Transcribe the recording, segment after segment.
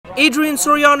ADRIAN,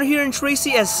 SORIANO here in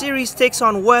TRACY as Ceres takes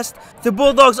on West. The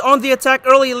Bulldogs on the attack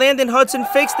early. LANDYN HUDSON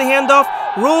fakes the handoff,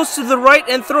 rolls to the right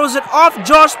and throws it off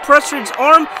Josh Prestridge's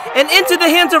arm and into the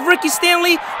hands of Ricky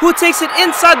Stanley, who takes it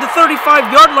inside the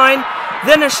 35-yard line.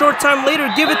 Then a short time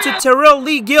later, give it to TARRELL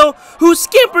LEE-GILL, who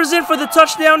scampers in for the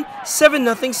touchdown.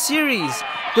 7-0 Ceres.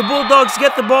 The Bulldogs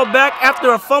get the ball back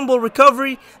after a fumble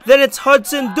recovery. Then it's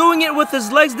HUDSON doing it with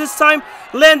his legs this time.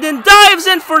 LANDYN dives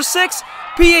in for 6.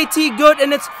 PAT good,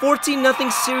 and it's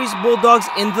 14-0 Ceres. Bulldogs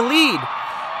in the lead.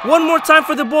 One more time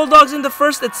for the Bulldogs in the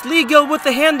first. It's LEE-GILL with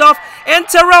the handoff, and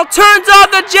TARRELL turns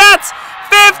on the Jets.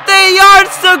 50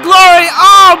 yards to glory.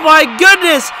 Oh my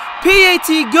goodness. PAT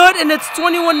good, and it's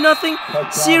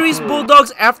 21-0 Ceres.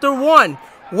 Bulldogs after 1.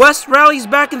 West rallies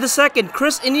back in the second.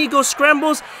 INIGO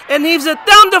scrambles and heaves it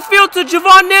down the field to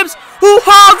JVAUGHN NIBBS, who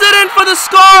hauls it in for the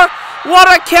score. What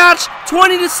a catch.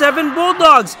 20-7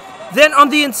 Bulldogs. Then on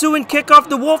the ensuing kickoff,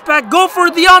 the Wolfpack go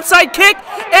for the onside kick,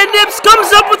 and NIBBS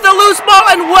comes up with the loose ball,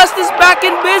 and West is back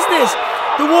in business.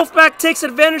 The Wolfpack takes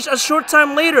advantage a short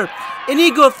time later.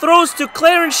 INIGO throws to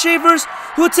Clarence Shavers,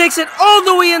 who takes it all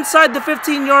the way inside the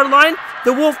 15-yard line.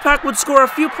 The Wolfpack would score a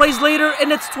few plays later,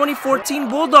 and it's 2014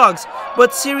 Bulldogs.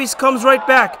 But Ceres comes right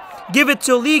back. Give it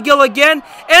to LEE-GILL again,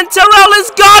 and TARRELL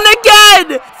is gone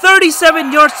again!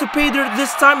 37 yards to pay dirt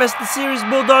this time as the Ceres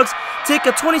Bulldogs take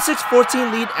a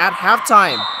 26-14 lead at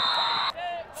halftime.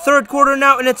 Third quarter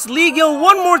now, and it's LEE-GILL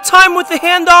one more time with the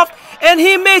handoff, and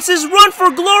he makes his run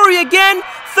for glory again.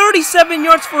 37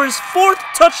 yards for his 4th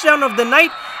touchdown of the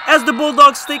night as the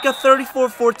Bulldogs take a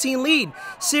 34-14 lead.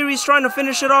 Ceres trying to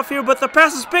finish it off here, but the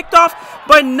pass is picked off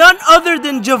by none other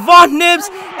than JVAUGHN NIBBS,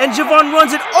 and JVAUGHN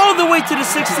runs it all the way to the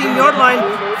 16-yard line.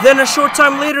 Then a short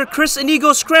time later,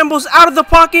 INIGO scrambles out of the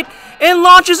pocket and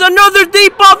launches another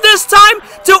deep ball, this time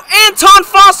to Anton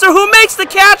Foster, who makes the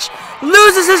catch,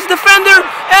 loses his defender,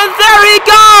 and there he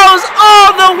goes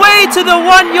all the way to the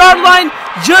 1-yard line,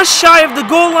 just shy of the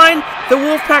goal line. The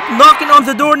Wolfpack knocking on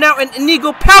the door now, and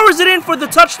INIGO powers it in for the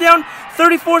touchdown,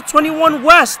 34-21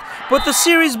 West. But the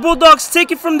Ceres Bulldogs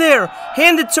take it from there,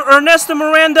 hand it to Ernesto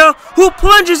Miranda, who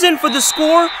plunges in for the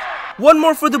score. One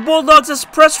more for the Bulldogs as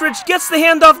Prestridge gets the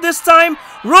handoff this time,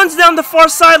 runs down the far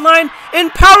sideline,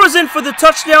 and powers in for the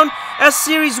touchdown as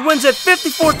Ceres wins at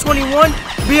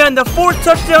 54-21 behind the 4th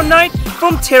touchdown night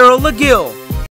from TARRELL LEE-GILL.